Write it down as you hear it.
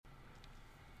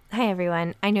Hi,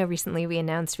 everyone. I know recently we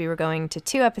announced we were going to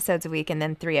 2 episodes a week and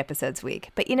then 3 episodes a week.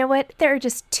 But you know what? There are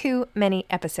just too many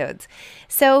episodes.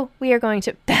 So we are going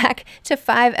back to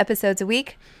 5 episodes a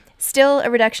week. Still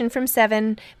a reduction from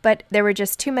 7, but there were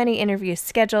just too many interviews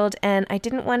scheduled, and I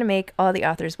didn't want to make all the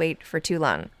authors wait for too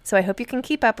long. So I hope you can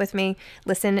keep up with me.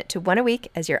 Listen to 1 a week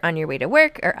as you're on your way to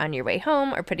work or on your way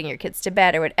home or putting your kids to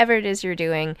bed or whatever it is you're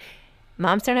doing.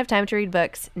 Moms Don't Have Time to Read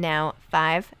Books, now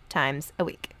 5 times a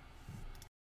week.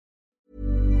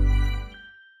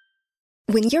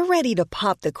 When you're ready to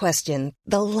pop the question,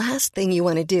 the last thing you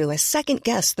want to do is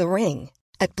second-guess the ring.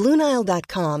 At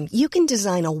BlueNile.com, you can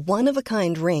design a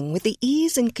one-of-a-kind ring with the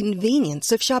ease and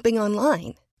convenience of shopping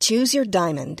online. Choose your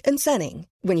diamond and setting.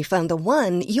 When you find the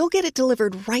one, you'll get it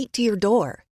delivered right to your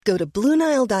door. Go to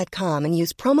BlueNile.com and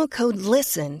use promo code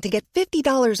LISTEN to get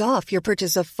 $50 off your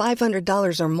purchase of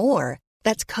 $500 or more.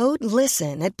 That's code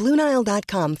LISTEN at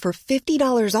BlueNile.com for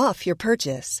 $50 off your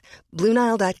purchase.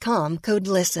 BlueNile.com, code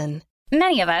LISTEN.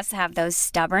 Many of us have those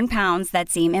stubborn pounds that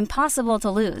seem impossible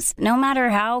to lose, no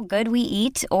matter how good we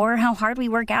eat or how hard we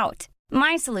work out.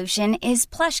 My solution is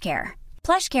PlushCare.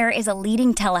 PlushCare is a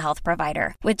leading telehealth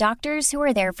provider with doctors who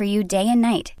are there for you day and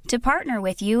night to partner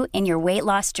with you in your weight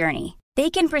loss journey. They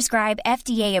can prescribe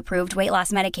FDA-approved weight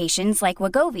loss medications like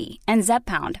Wegovy and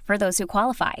Zepbound for those who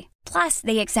qualify. Plus,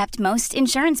 they accept most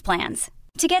insurance plans.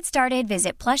 To get started,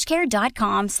 visit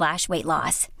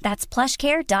plushcare.com/weightloss. That's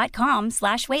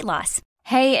plushcare.com/weightloss.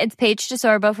 Hey, it's Paige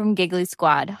DeSorbo from Giggly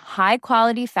Squad. High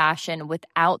quality fashion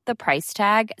without the price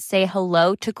tag. Say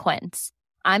hello to Quince.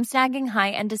 I'm snagging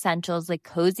high-end essentials like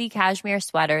cozy cashmere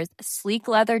sweaters, sleek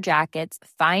leather jackets,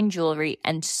 fine jewelry,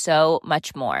 and so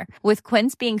much more. With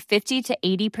Quince being 50 to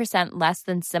 80% less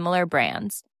than similar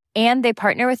brands. And they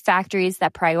partner with factories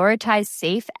that prioritize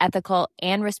safe, ethical,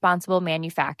 and responsible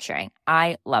manufacturing.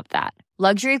 I love that.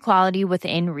 Luxury quality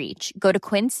within reach. Go to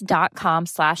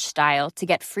quince.com/style to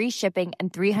get free shipping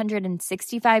and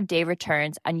 365-day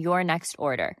returns on your next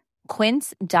order.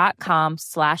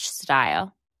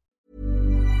 Quince.com/style.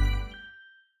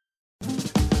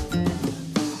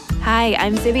 Hi,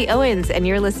 I'm Zibby Owens, and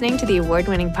you're listening to the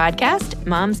award-winning podcast,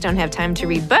 Moms Don't Have Time to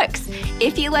Read Books.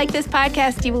 If you like this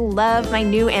podcast, you will love my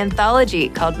new anthology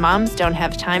called Moms Don't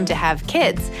Have Time to Have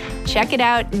Kids. Check it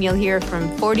out, and you'll hear from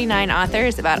 49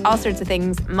 authors about all sorts of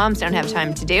things moms don't have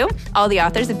time to do. All the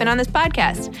authors have been on this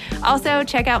podcast. Also,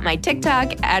 check out my TikTok,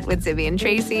 with Zibby and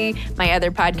Tracy, my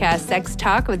other podcast, Sex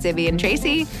Talk with Zibby and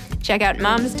Tracy. Check out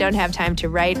Moms Don't Have Time to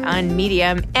Write on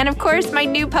Medium. And of course, my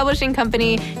new publishing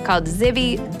company called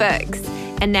Zibby Books.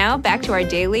 And now back to our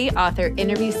daily author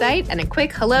interview site and a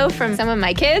quick hello from some of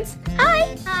my kids.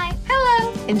 Hi. Hi.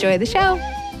 Hello. Enjoy the show.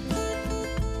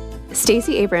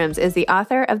 Stacey Abrams is the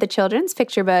author of the children's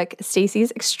picture book, Stacey's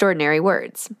Extraordinary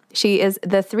Words. She is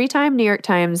the 3-time New York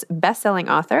Times bestselling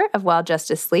author of While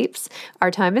Justice Sleeps, Our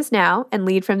Time Is Now, and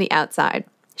Lead from the Outside.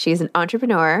 She is an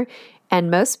entrepreneur and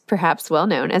most perhaps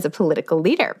well-known as a political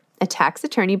leader. A tax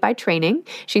attorney by training,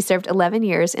 she served 11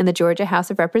 years in the Georgia House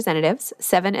of Representatives,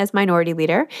 7 as minority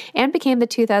leader, and became the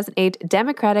 2008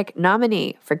 Democratic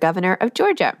nominee for governor of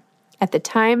Georgia. At the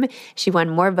time, she won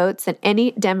more votes than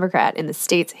any Democrat in the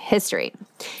state's history.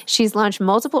 She's launched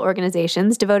multiple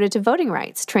organizations devoted to voting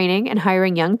rights, training and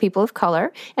hiring young people of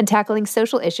color, and tackling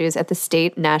social issues at the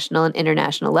state, national, and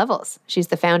international levels. She's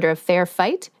the founder of Fair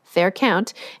Fight, Fair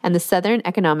Count, and the Southern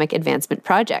Economic Advancement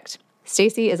Project.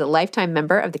 Stacey is a lifetime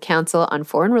member of the Council on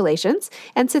Foreign Relations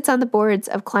and sits on the boards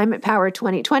of Climate Power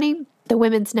 2020, the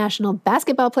Women's National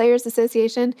Basketball Players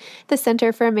Association, the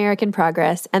Center for American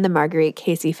Progress, and the Marguerite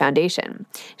Casey Foundation.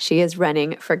 She is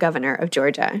running for governor of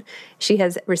Georgia. She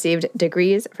has received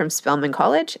degrees from Spelman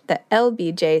College, the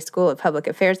LBJ School of Public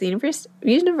Affairs, the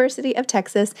University of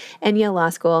Texas, and Yale Law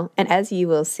School. And as you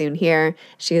will soon hear,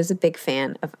 she is a big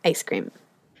fan of ice cream.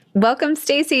 Welcome,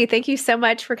 Stacey. Thank you so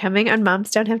much for coming on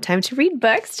Moms Don't Have Time to Read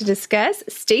Books to discuss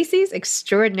Stacey's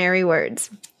Extraordinary Words.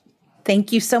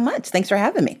 Thank you so much. Thanks for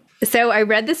having me. So I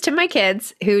read this to my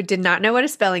kids who did not know what a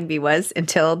spelling bee was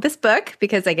until this book,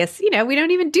 because I guess, we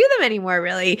don't even do them anymore,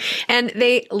 really. And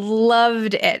they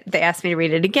loved it. They asked me to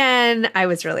read it again. I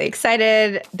was really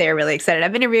excited. They're really excited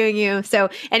I'm interviewing you.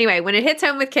 So anyway, when it hits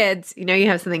home with kids, you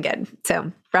have something good.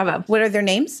 So bravo. What are their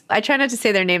names? I try not to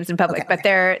say their names in public, but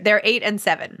they're 8 and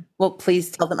 7. Well,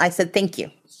 please tell them I said thank you.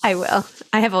 I will.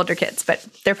 I have older kids, but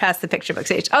they're past the picture book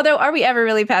stage. Although, are we ever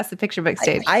really past the picture book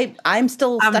stage? I'm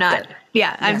still stuck there.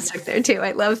 Yeah, I'm stuck there too.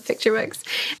 I love picture books.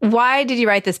 Why did you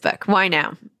write this book? Why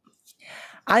now?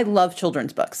 I love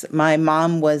children's books. My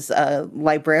mom was a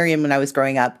librarian when I was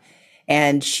growing up,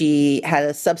 and she had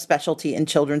a subspecialty in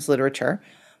children's literature.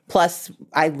 Plus,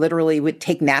 I literally would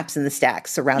take naps in the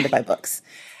stacks surrounded by books.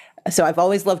 So I've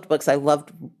always loved books. I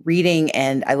loved reading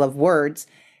and I love words.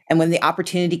 And when the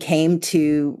opportunity came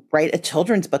to write a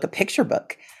children's book, a picture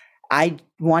book, I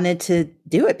wanted to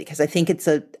do it because I think it's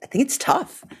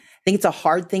tough. I think it's a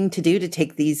hard thing to do, to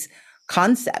take these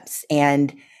concepts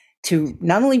and to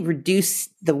not only reduce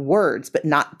the words, but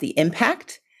not the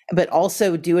impact, but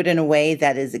also do it in a way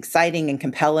that is exciting and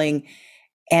compelling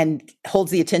and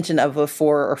holds the attention of a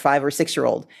 4 or 5 or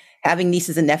 6-year-old. Having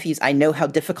nieces and nephews, I know how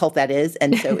difficult that is.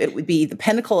 And so it would be the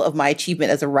pinnacle of my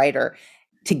achievement as a writer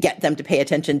to get them to pay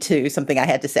attention to something I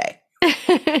had to say.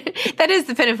 That is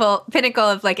the pinnacle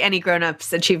of like any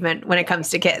grown-up's achievement when it comes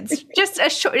to kids.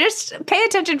 Just pay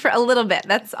attention for a little bit.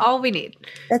 That's all we need.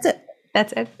 That's it.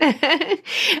 That's it.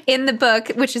 In the book,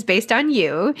 which is based on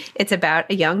you, it's about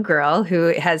a young girl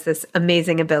who has this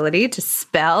amazing ability to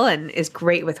spell and is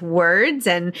great with words,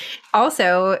 and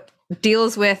also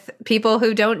deals with people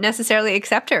who don't necessarily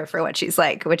accept her for what she's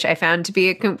like, which I found to be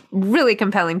a really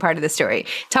compelling part of the story.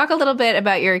 Talk a little bit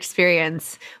about your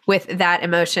experience with that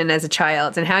emotion as a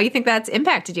child and how you think that's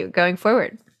impacted you going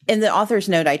forward. In the author's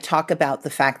note, I talk about the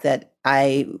fact that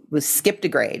I was skipped a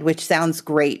grade, which sounds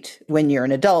great when you're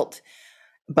an adult.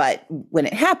 But when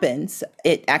it happens,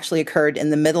 it actually occurred in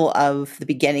the middle of the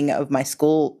beginning of my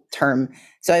school term.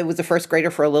 So I was a first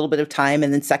grader for a little bit of time.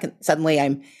 And then suddenly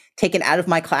I'm taken out of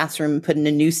my classroom, put in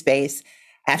a new space.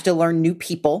 I have to learn new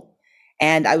people.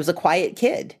 And I was a quiet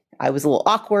kid. I was a little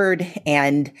awkward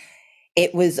and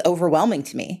it was overwhelming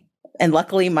to me. And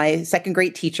luckily, my second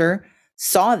grade teacher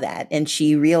saw that and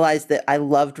she realized that I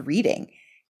loved reading.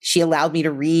 She allowed me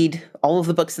to read all of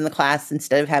the books in the class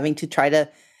instead of having to try to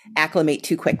acclimate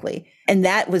too quickly. And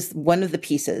that was one of the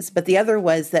pieces. But the other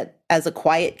was that as a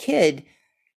quiet kid,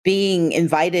 being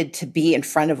invited to be in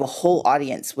front of a whole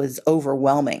audience was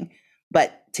overwhelming.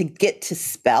 But to get to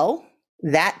spell,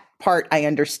 that part I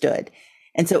understood.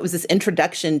 And so it was this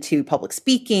introduction to public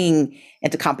speaking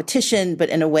and to competition, but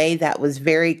in a way that was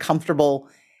very comfortable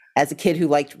as a kid who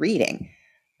liked reading.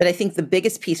 But I think the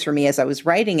biggest piece for me as I was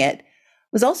writing it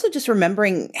was also just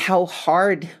remembering how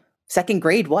hard second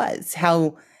grade was,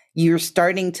 how you're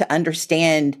starting to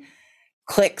understand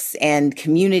cliques and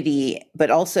community, but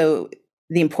also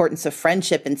the importance of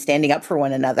friendship and standing up for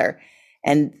one another.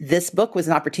 And this book was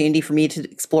an opportunity for me to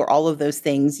explore all of those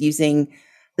things using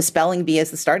the spelling bee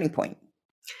as the starting point.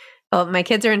 Well, my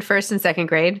kids are in first and second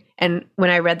grade. And when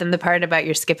I read them the part about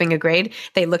you're skipping a grade,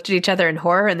 they looked at each other in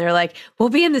horror and they're like, we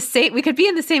could be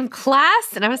in the same class.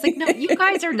 And I was like, no, you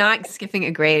guys are not skipping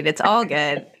a grade. It's all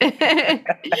good.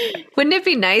 Wouldn't it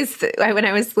be nice when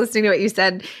I was listening to what you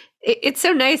said? It's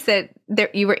so nice that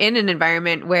you were in an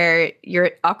environment where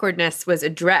your awkwardness was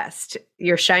addressed.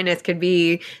 Your shyness could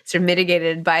be sort of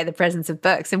mitigated by the presence of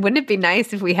books. And wouldn't it be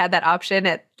nice if we had that option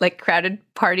at like crowded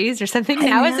parties or something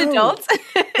now as adults?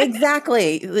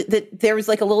 Exactly. There was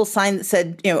like a little sign that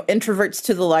said, introverts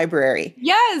to the library.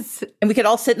 Yes. And we could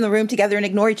all sit in the room together and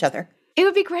ignore each other. It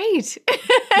would be great.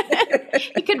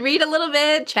 You could read a little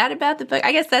bit, chat about the book.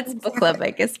 I guess that's book club.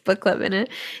 I guess book club in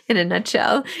a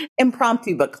nutshell.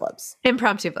 Impromptu book clubs.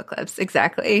 Impromptu book clubs,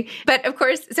 exactly. But of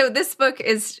course, so this book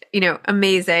is,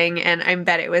 amazing, and I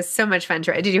bet it was so much fun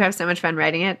to write. Did you have so much fun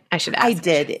writing it? I should ask. I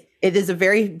did. It is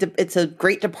it's a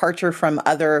great departure from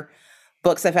other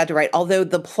books I've had to write, although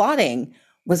the plotting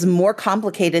was more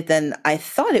complicated than I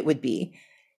thought it would be.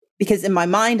 Because in my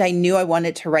mind, I knew I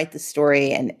wanted to write the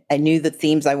story and I knew the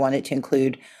themes I wanted to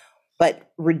include,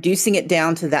 but reducing it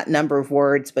down to that number of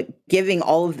words, but giving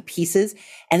all of the pieces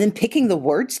and then picking the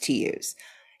words to use.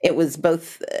 It was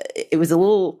it was a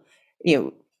little,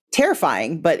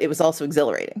 terrifying, but it was also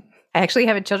exhilarating. I actually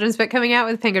have a children's book coming out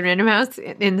with Penguin Random House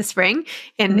in the spring,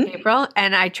 in April,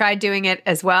 and I tried doing it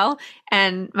as well.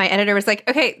 And my editor was like,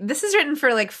 okay, this is written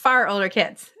for like far older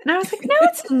kids. And I was like, no,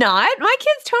 it's not. My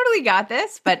kids totally got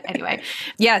this. But anyway,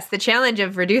 yes, the challenge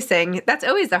of reducing, that's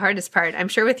always the hardest part. I'm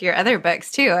sure with your other books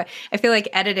too. I feel like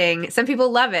editing, some people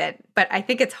love it, but I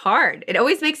think it's hard. It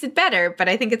always makes it better, but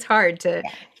I think it's hard to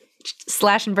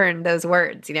slash and burn those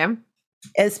words,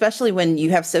 Especially when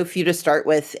you have so few to start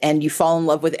with and you fall in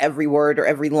love with every word or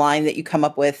every line that you come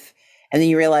up with, and then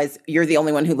you realize you're the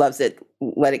only one who loves it.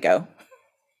 Let it go.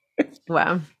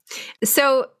 Wow.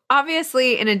 So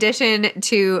obviously, in addition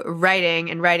to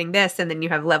writing this, and then you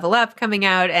have Level Up coming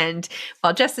out and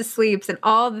While Justice Sleeps and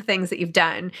all the things that you've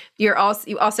done, you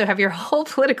also have your whole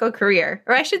political career,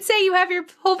 or I should say you have your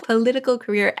whole political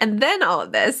career and then all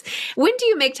of this. When do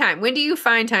you make time? When do you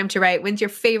find time to write? When's your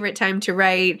favorite time to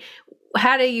write?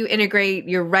 How do you integrate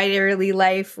your writerly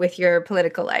life with your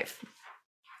political life?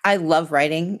 I love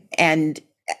writing. And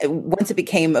once it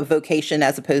became a vocation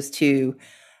as opposed to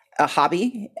a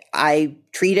hobby. I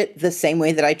treat it the same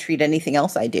way that I treat anything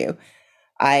else I do.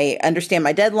 I understand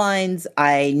my deadlines.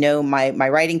 I know my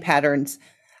writing patterns.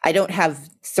 I don't have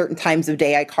certain times of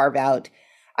day I carve out.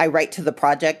 I write to the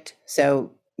project.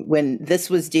 So when this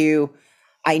was due,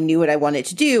 I knew what I wanted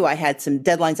to do. I had some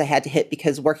deadlines I had to hit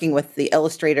because working with the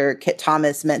illustrator, Kit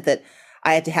Thomas, meant that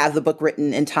I had to have the book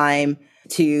written in time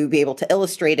to be able to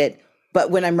illustrate it.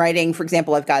 But when I'm writing, for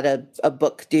example, I've got a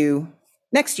book due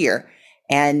next year,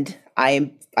 and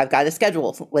I've got a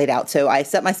schedule laid out. So I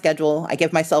set my schedule. I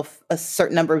give myself a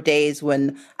certain number of days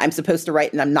when I'm supposed to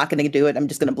write and I'm not going to do it. I'm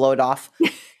just going to blow it off.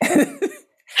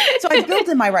 So I built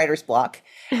in my writer's block,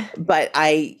 but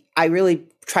I really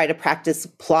try to practice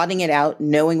plotting it out,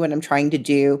 knowing what I'm trying to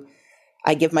do.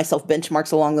 I give myself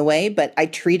benchmarks along the way, but I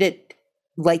treat it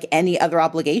like any other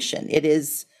obligation.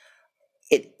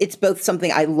 It's both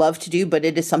something I love to do, but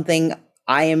it is something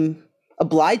I am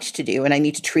obliged to do, and I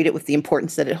need to treat it with the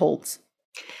importance that it holds.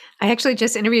 I actually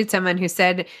just interviewed someone who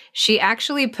said she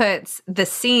actually puts the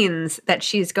scenes that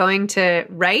she's going to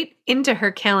write into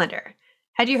her calendar.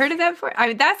 Had you heard of that before? I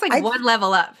mean, that's like one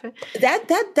level up.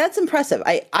 That's impressive.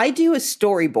 I do a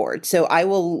storyboard. So I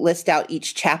will list out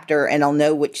each chapter and I'll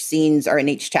know which scenes are in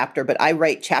each chapter, but I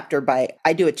write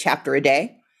I do a chapter a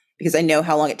day because I know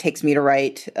how long it takes me to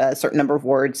write a certain number of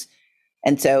words.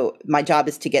 And so my job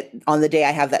is to get, on the day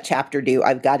I have that chapter due,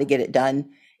 I've got to get it done.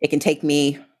 It can take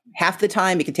me half the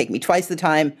time. It can take me twice the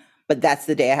time, but that's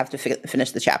the day I have to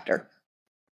finish the chapter.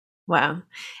 Wow.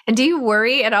 And do you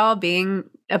worry at all, being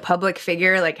a public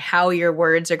figure, like how your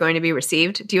words are going to be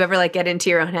received? Do you ever like get into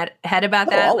your own head about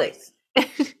that? Always.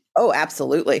 Oh,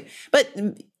 absolutely. But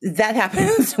that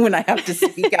happens when I have to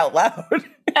speak out loud.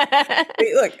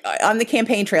 Look, on the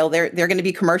campaign trail, there are going to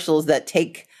be commercials that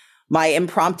take my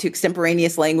impromptu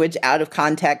extemporaneous language out of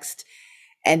context.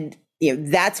 And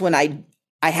that's when I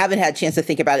haven't had a chance to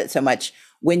think about it so much.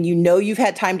 When you've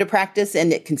had time to practice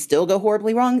and it can still go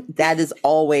horribly wrong, that is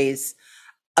always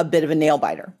a bit of a nail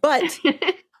biter. But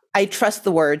I trust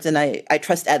the words and I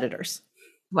trust editors.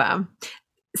 Wow.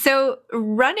 So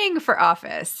running for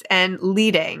office and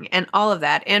leading and all of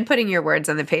that and putting your words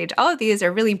on the page, all of these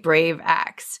are really brave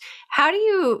acts. How do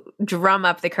you drum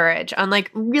up the courage on like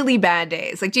really bad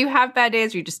days? Like, do you have bad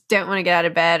days where you just don't want to get out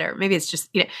of bed? Or maybe it's just,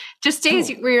 just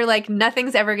days where you're like,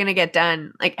 nothing's ever going to get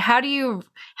done. Like, how do you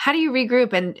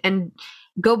regroup and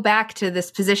go back to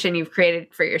this position you've created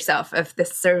for yourself of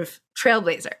this sort of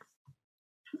trailblazer?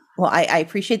 Well, I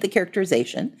appreciate the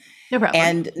characterization. No problem.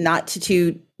 And not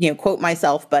to quote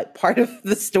myself, but part of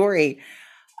the story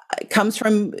comes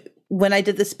from when I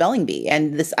did the spelling bee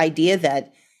and this idea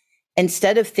that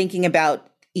instead of thinking about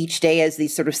each day as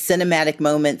these sort of cinematic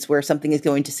moments where something is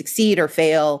going to succeed or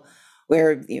fail,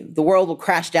 where the world will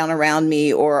crash down around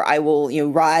me or I will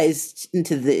rise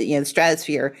into the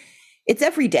stratosphere, it's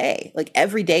every day. Like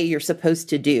every day you're supposed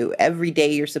to do, every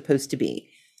day you're supposed to be.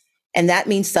 And that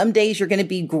means some days you're going to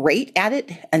be great at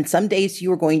it and some days you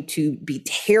are going to be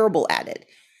terrible at it.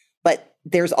 But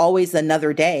there's always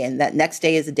another day, and that next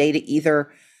day is a day to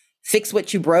either fix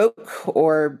what you broke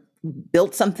or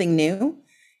build something new.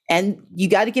 And you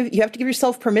have to give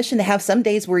yourself permission to have some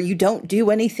days where you don't do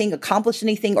anything, accomplish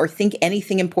anything, or think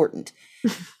anything important.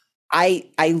 I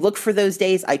look for those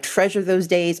days. I treasure those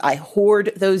days. I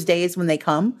hoard those days when they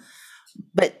come.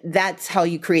 But that's how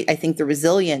you create, I think, the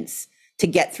resilience to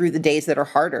get through the days that are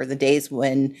harder, the days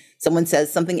when someone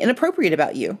says something inappropriate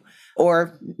about you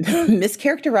or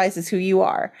mischaracterizes who you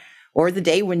are, or the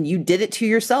day when you did it to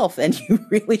yourself and you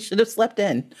really should have slept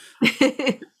in.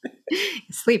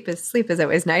 Sleep is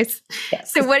always nice.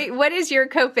 Yes. So what is your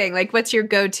coping? Like, what's your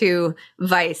go-to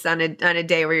vice on a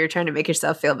day where you're trying to make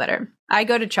yourself feel better? I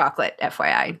go to chocolate,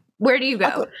 FYI. Where do you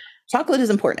go? Chocolate is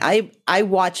important. I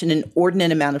watch an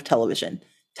inordinate amount of television.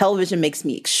 Television makes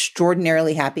me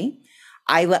extraordinarily happy.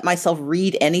 I let myself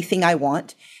read anything I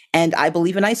want, and I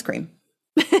believe in ice cream.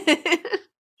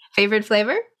 Favorite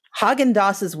flavor?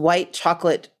 Haagen-Dazs's white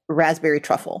chocolate raspberry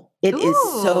truffle. It is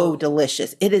so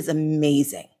delicious. It is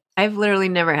amazing. I've literally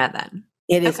never had that.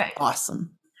 It is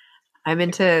awesome. I'm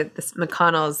into this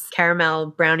McConnell's caramel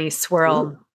brownie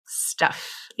swirl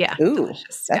stuff. Yeah. Ooh,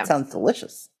 delicious. That sounds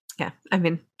delicious. Yeah. I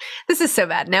mean, this is so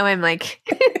bad. Now I'm like,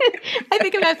 I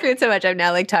think about food so much. I'm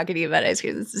now like talking to you about ice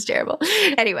cream. This is terrible.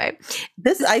 Anyway.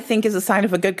 This, I think, is a sign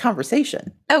of a good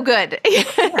conversation. Oh, good.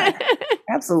 Yeah,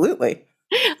 absolutely.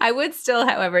 I would still,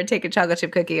 however, take a chocolate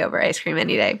chip cookie over ice cream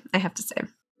any day, I have to say.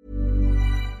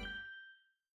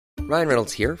 Ryan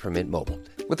Reynolds here from Mint Mobile.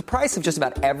 With the price of just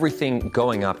about everything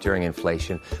going up during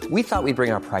inflation, we thought we'd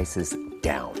bring our prices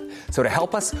down. So to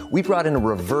help us, we brought in a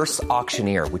reverse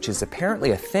auctioneer, which is apparently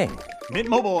a thing. Mint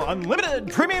Mobile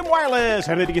Unlimited Premium Wireless.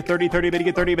 How to get 30, 30, bit to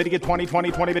get 30, bit to get 20,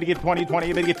 20, 20, bit to get 20,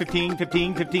 20, bit to get 15,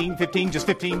 15, 15, 15, just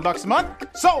 $15 a month?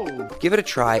 Sold! Give it a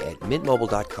try at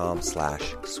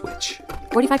mintmobile.com/switch.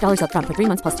 $45 up front for 3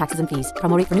 months plus taxes and fees.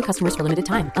 Promo rate for new customers for limited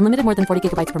time. Unlimited more than 40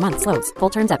 gigabytes per month. Slows full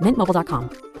terms at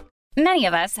mintmobile.com. Many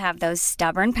of us have those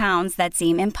stubborn pounds that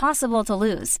seem impossible to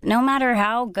lose, no matter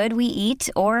how good we eat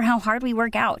or how hard we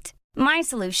work out. My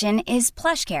solution is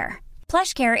PlushCare.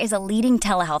 PlushCare is a leading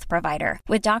telehealth provider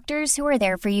with doctors who are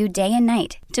there for you day and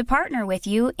night to partner with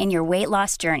you in your weight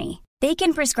loss journey. They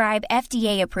can prescribe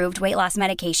FDA-approved weight loss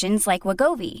medications like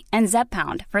Wegovy and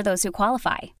Zepbound for those who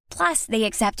qualify. Plus, they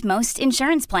accept most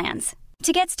insurance plans.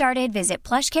 To get started, visit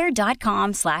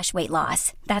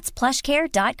plushcare.com/weightloss. That's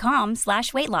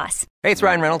plushcare.com/weightloss. Hey, it's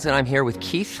Ryan Reynolds, and I'm here with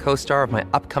Keith, co-star of my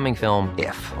upcoming film,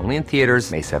 If, only in theaters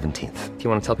May 17th. Do you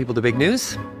want to tell people the big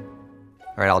news?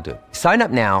 All right, I'll do it. Sign up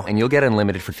now and you'll get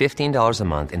unlimited for $15 a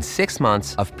month and 6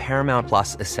 months of Paramount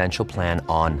Plus Essential Plan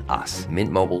on us.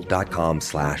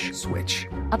 mintmobile.com/switch.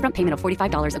 Upfront payment of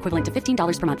 $45 equivalent to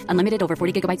 $15 per month. Unlimited over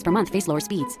 40 gigabytes per month. Face lower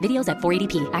speeds. Videos at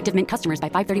 480p. Active Mint customers by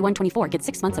 531.24 get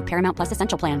 6 months of Paramount Plus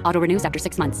Essential Plan. Auto renews after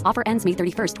 6 months. Offer ends May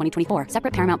 31st, 2024.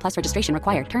 Separate Paramount Plus registration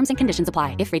required. Terms and conditions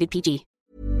apply if rated PG.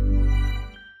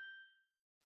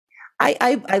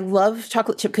 I love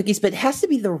chocolate chip cookies, but it has to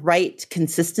be the right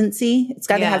consistency. It's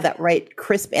got to have that right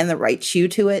crisp and the right chew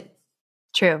to it.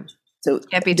 True. So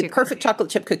Can't be the too perfect chocolate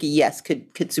chip cookie, yes,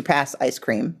 could surpass ice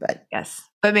cream, but yes,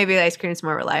 but maybe the ice cream is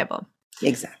more reliable.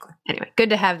 Exactly. Anyway, good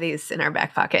to have these in our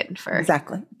back pocket for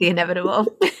the inevitable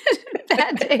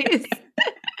bad days.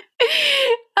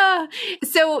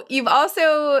 So you've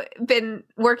also been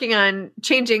working on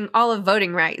changing all of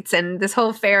voting rights and this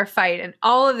whole fair fight and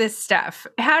all of this stuff.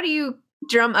 How do you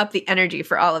drum up the energy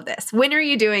for all of this? When are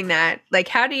you doing that? Like,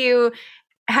 how do you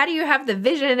have the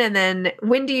vision, and then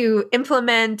when do you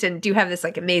implement, and do you have this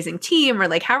like amazing team, or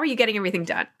like how are you getting everything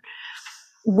done?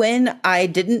 When I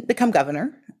didn't become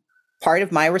governor, part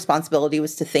of my responsibility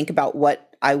was to think about what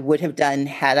I would have done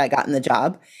had I gotten the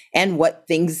job, and what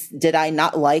things did I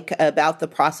not like about the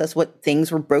process, what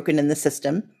things were broken in the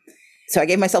system. So I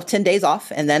gave myself 10 days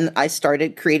off, and then I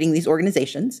started creating these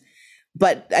organizations.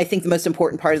 But I think the most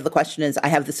important part of the question is I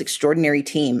have this extraordinary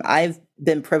team. I've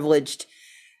been privileged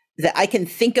that I can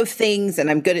think of things and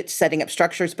I'm good at setting up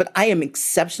structures, but I am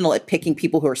exceptional at picking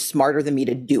people who are smarter than me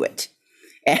to do it.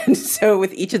 And so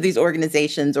with each of these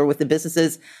organizations or with the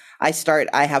businesses I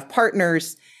have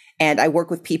partners, and I work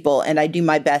with people, and I do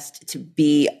my best to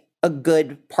be a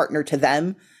good partner to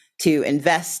them, to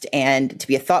invest and to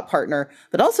be a thought partner,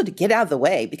 but also to get out of the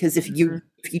way. Because if you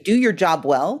do your job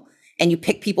well and you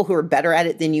pick people who are better at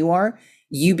it than you are,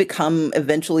 you become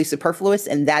eventually superfluous.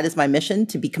 And that is my mission,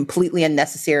 to be completely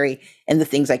unnecessary in the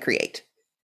things I create.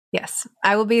 Yes,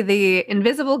 I will be the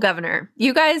invisible governor.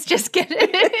 You guys just get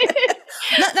it.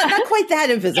 not quite that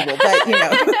invisible, but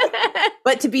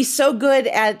but to be so good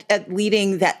at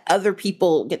leading that other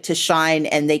people get to shine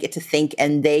and they get to think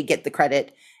and they get the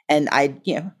credit, and I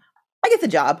get the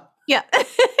job. Yeah.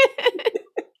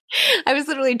 I was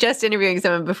literally just interviewing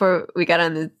someone before we got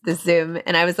on the Zoom,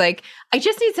 and I was like, I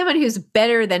just need someone who's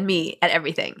better than me at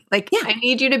everything. Like, I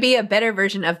need you to be a better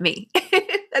version of me.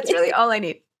 That's really all I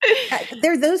need.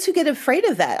 There are those who get afraid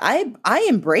of that. I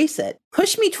embrace it.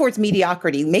 Push me towards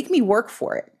mediocrity. Make me work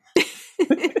for it.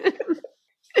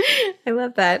 I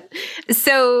love that.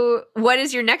 So what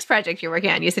is your next project you're working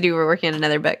on? You said you were working on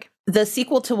another book. The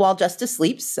sequel to While Justice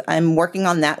Sleeps. I'm working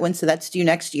on that one, so that's due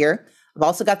next year. I've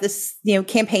also got this,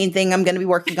 campaign thing I'm going to be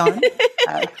working on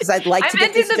because I'd like to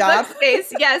get this job. Book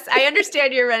space. Yes, I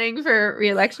understand you're running for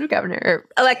re-election of governor or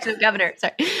election of governor.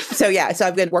 Sorry. So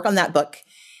I'm going to work on that book,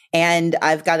 and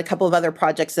I've got a couple of other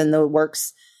projects in the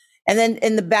works. And then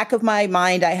in the back of my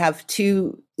mind, I have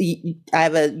a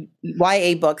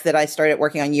YA book that I started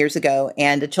working on years ago,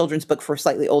 and a children's book for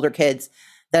slightly older kids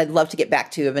that I'd love to get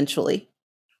back to eventually.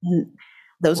 And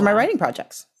those are my writing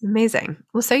projects. Amazing.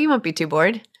 Well, so you won't be too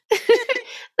bored.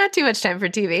 Not too much time for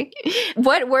TV.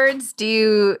 What words do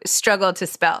you struggle to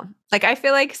spell? Like, I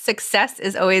feel like success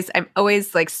is I'm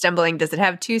always like stumbling. Does it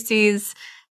have 2 C's?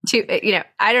 I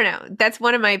don't know. That's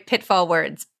one of my pitfall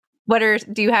words.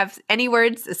 Do you have any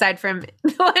words aside from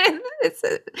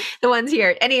the ones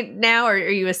here? Any now, or are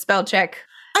you a spell check?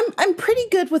 I'm pretty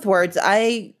good with words.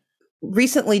 I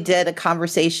recently did a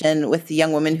conversation with the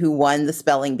young woman who won the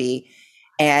spelling bee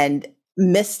and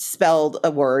misspelled a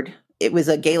word. It was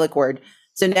a Gaelic word.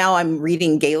 So now I'm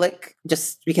reading Gaelic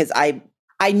just because I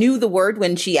knew the word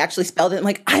when she actually spelled it. I'm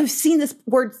like, I've seen this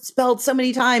word spelled so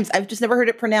many times. I've just never heard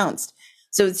it pronounced.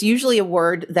 So it's usually a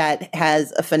word that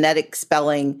has a phonetic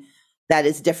spelling that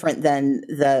is different than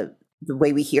the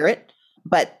way we hear it.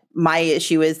 But my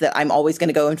issue is that I'm always going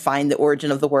to go and find the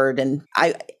origin of the word. And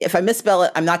if I misspell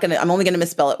it, I'm only going to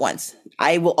misspell it once.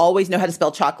 I will always know how to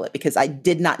spell chocolate because I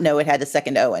did not know it had a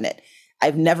second O in it.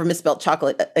 I've never misspelled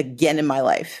chocolate again in my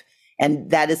life.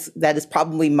 And that is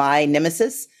probably my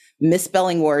nemesis.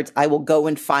 Misspelling words, I will go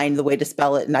and find the way to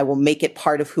spell it, and I will make it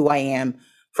part of who I am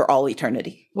for all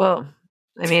eternity. Whoa.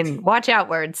 I mean, watch out,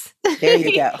 words. There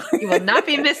you go. You will not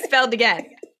be misspelled again.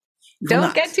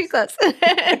 Don't get too close.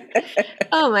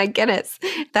 Oh my goodness.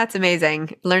 That's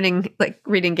amazing. Learning, like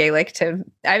reading Gaelic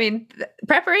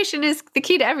preparation is the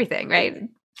key to everything, right?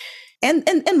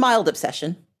 And mild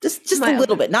obsession. Just mild. A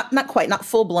little bit. Not quite, not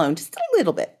full blown, just a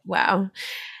little bit. Wow.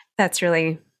 That's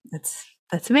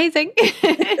amazing.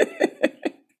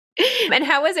 And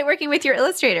how was it working with your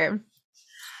illustrator?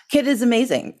 Kit is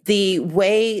amazing. The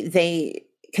way they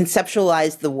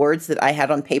conceptualized the words that I had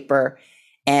on paper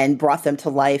and brought them to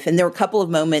life. And there were a couple of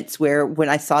moments where when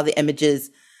I saw the images,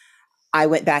 I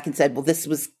went back and said, well, this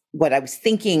was what I was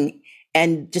thinking.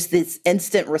 And just this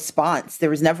instant response. There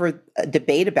was never a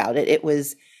debate about it. It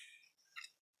was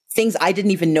things I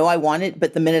didn't even know I wanted,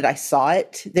 but the minute I saw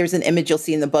it, there's an image you'll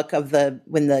see in the book of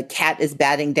when the cat is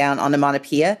batting down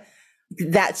onomatopoeia.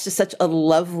 That's just such a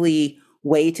lovely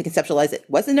way to conceptualize it. It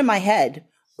wasn't in my head,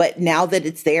 but now that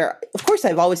it's there, of course,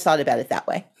 I've always thought about it that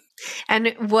way.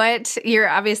 And you're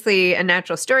obviously a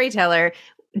natural storyteller.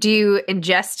 Do you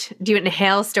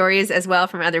inhale stories as well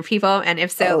from other people? And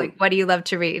if so, what do you love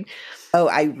to read? Oh,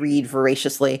 I read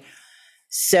voraciously.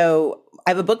 So I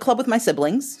have a book club with my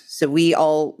siblings.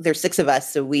 So there's 6 of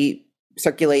us. So we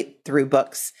circulate through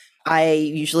books. I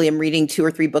usually am reading 2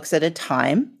 or 3 books at a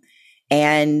time.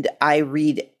 And I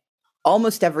read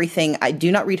almost everything. I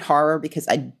do not read horror because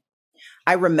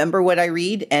I remember what I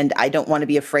read and I don't want to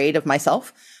be afraid of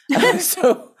myself.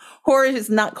 So horror is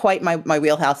not quite my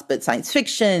wheelhouse, but science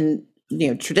fiction,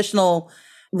 traditional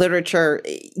literature,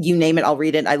 you name it, I'll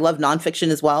read it. I love nonfiction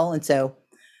as well. And so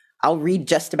I'll read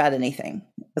just about anything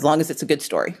as long as it's a good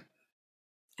story.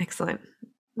 Excellent.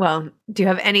 Well, do you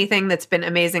have anything that's been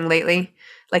amazing lately?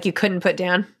 Like you couldn't put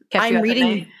down? I'm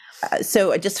reading.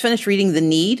 So I just finished reading The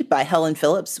Need by Helen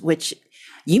Phillips, which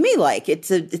you may like. I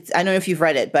don't know if you've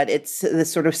read it, but it's the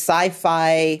sort of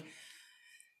sci-fi,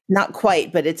 not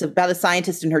quite, but it's about a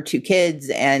scientist and her 2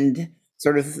 kids and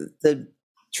sort of the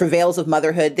travails of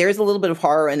motherhood. There's a little bit of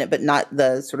horror in it, but not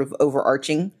the sort of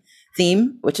overarching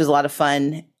theme, which is a lot of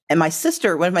fun. And one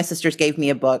of my sisters gave me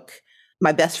a book,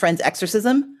 My Best Friend's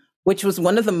Exorcism, which was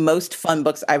one of the most fun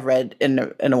books I've read in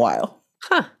a while.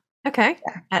 Huh. Okay.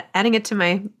 Yeah. Adding it to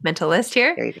my mental list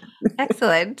here. There you go.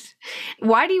 Excellent.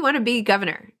 Why do you want to be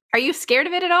governor? Are you scared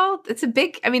of it at all?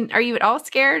 Are you at all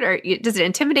scared, or does it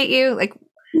intimidate you?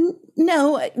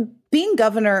 No, being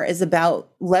governor is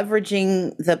about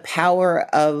leveraging the power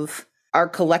of our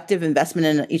collective investment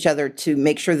in each other to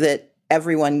make sure that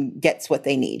everyone gets what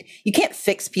they need. You can't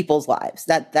fix people's lives.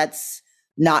 That's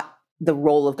not the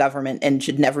role of government and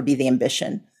should never be the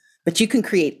ambition. But you can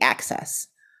create access.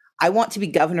 I want to be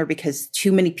governor because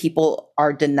too many people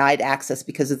are denied access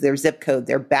because of their zip code,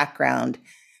 their background,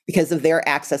 because of their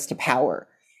access to power.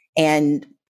 And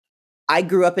I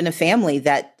grew up in a family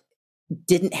that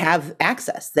didn't have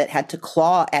access, that had to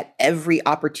claw at every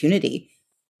opportunity,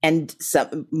 and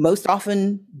most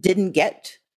often didn't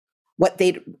get what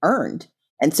they'd earned.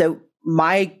 And so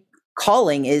my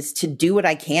calling is to do what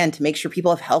I can to make sure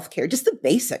people have healthcare, just the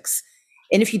basics.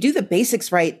 And if you do the basics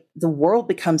right, the world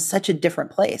becomes such a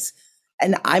different place.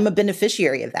 And I'm a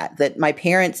beneficiary of that my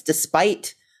parents,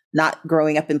 despite not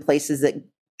growing up in places that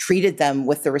treated them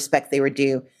with the respect they were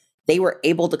due, they were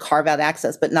able to carve out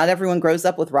access. But not everyone grows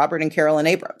up with Robert and Carolyn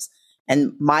Abrams.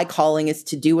 And my calling is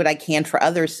to do what I can for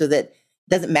others so that it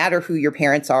doesn't matter who your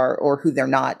parents are or who they're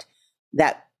not,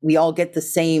 that we all get the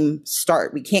same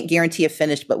start. We can't guarantee a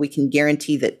finish, but we can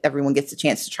guarantee that everyone gets a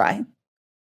chance to try.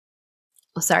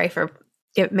 Well, sorry for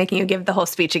making you give the whole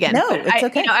speech again. No, it's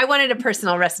okay. I wanted a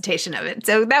personal recitation of it.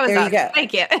 So that was there awesome. You go.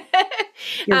 Thank you.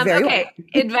 You're very okay.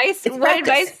 welcome.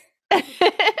 Advice.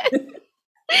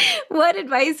 What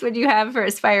advice would you have for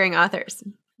aspiring authors?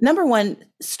 Number 1,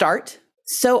 start.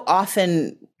 So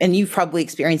often, and you've probably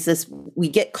experienced this, we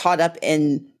get caught up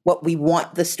in what we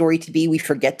want the story to be. We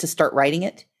forget to start writing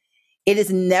it. It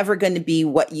is never going to be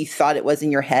what you thought it was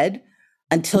in your head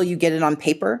until you get it on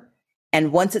paper.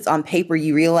 And once it's on paper,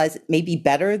 you realize it may be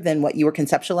better than what you were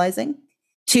conceptualizing.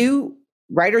 2,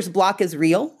 writer's block is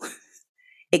real.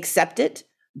 Accept it,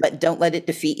 but don't let it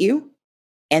defeat you.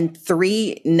 And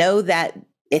 3, know that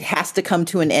it has to come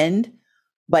to an end,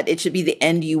 but it should be the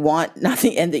end you want, not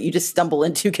the end that you just stumble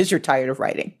into because you're tired of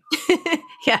writing.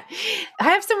 Yeah. I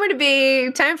have somewhere to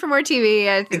be. Time for more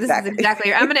TV. This is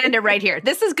exactly. I'm going to end it right here.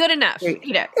 This is good enough. There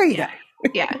you go.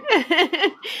 Yeah.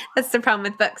 That's the problem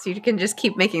with books. You can just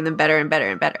keep making them better and better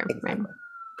and better. Exactly. Right?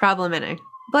 Problem and a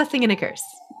blessing and a curse.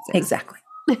 So. Exactly.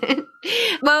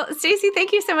 Well, Stacey,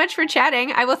 thank you so much for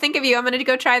chatting. I will think of you. I'm going to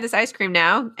go try this ice cream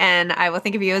now, and I will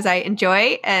think of you as I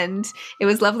enjoy. And it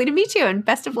was lovely to meet you, and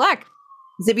best of luck.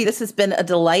 Zibby, this has been a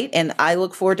delight, and I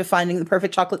look forward to finding the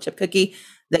perfect chocolate chip cookie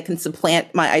that can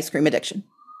supplant my ice cream addiction.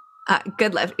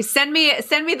 Good luck. Send me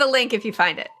the link if you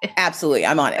find it. Absolutely.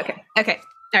 I'm on it. Okay.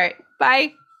 All right.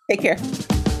 Bye. Take care.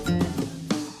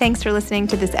 Thanks for listening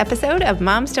to this episode of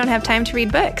Moms Don't Have Time to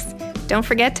Read Books. Don't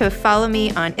forget to follow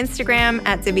me on Instagram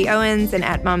at Zibby Owens and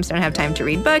at Moms Don't Have Time to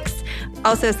Read Books.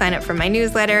 Also sign up for my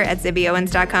newsletter at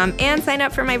zibbyowens.com and sign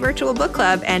up for my virtual book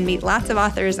club and meet lots of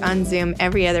authors on Zoom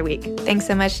every other week. Thanks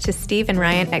so much to Steve and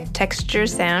Ryan at Texture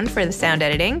Sound for the sound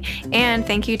editing. And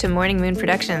thank you to Morning Moon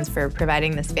Productions for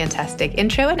providing this fantastic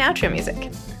intro and outro music.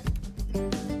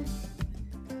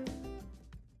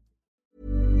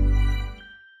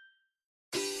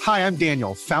 Hi, I'm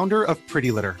Daniel, founder of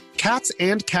Pretty Litter. Cats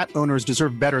and cat owners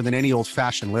deserve better than any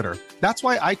old-fashioned litter. That's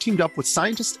why I teamed up with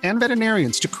scientists and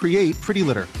veterinarians to create Pretty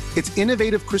Litter. Its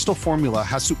innovative crystal formula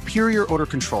has superior odor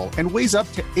control and weighs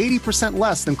up to 80%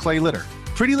 less than clay litter.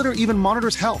 Pretty Litter even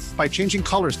monitors health by changing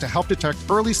colors to help detect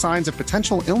early signs of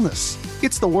potential illness.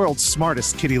 It's the world's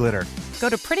smartest kitty litter. Go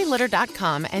to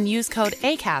prettylitter.com and use code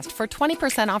ACAST for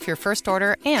 20% off your first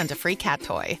order and a free cat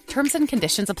toy. Terms and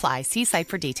conditions apply. See site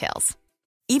for details.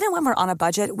 Even when we're on a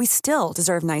budget, we still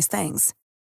deserve nice things.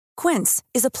 Quince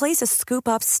is a place to scoop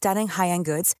up stunning high-end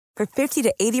goods for 50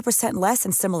 to 80% less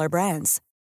than similar brands.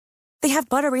 They have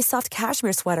buttery soft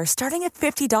cashmere sweaters starting at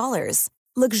 $50,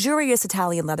 luxurious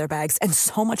Italian leather bags, and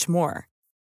so much more.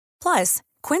 Plus,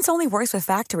 Quince only works with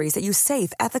factories that use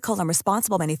safe, ethical, and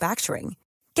responsible manufacturing.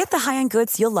 Get the high-end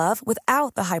goods you'll love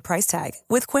without the high price tag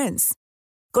with Quince.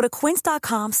 Go to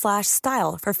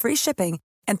quince.com/style for free shipping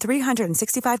and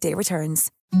 365-day returns.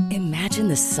 Imagine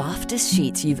the softest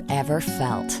sheets you've ever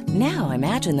felt. Now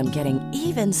imagine them getting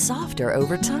even softer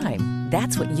over time.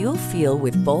 That's what you'll feel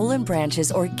with Boll &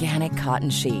 Branch's organic cotton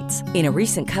sheets. In a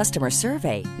recent customer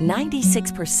survey,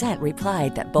 96%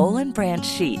 replied that Boll & Branch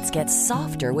sheets get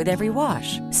softer with every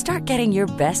wash. Start getting your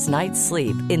best night's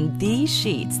sleep in these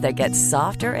sheets that get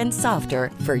softer and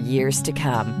softer for years to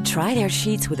come. Try their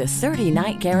sheets with a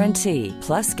 30-night guarantee.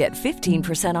 Plus, get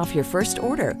 15% off your first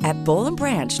order at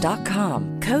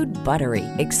bollandbranch.com. Code BUTTERY.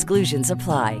 Exclusions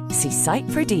apply. See site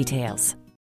for details.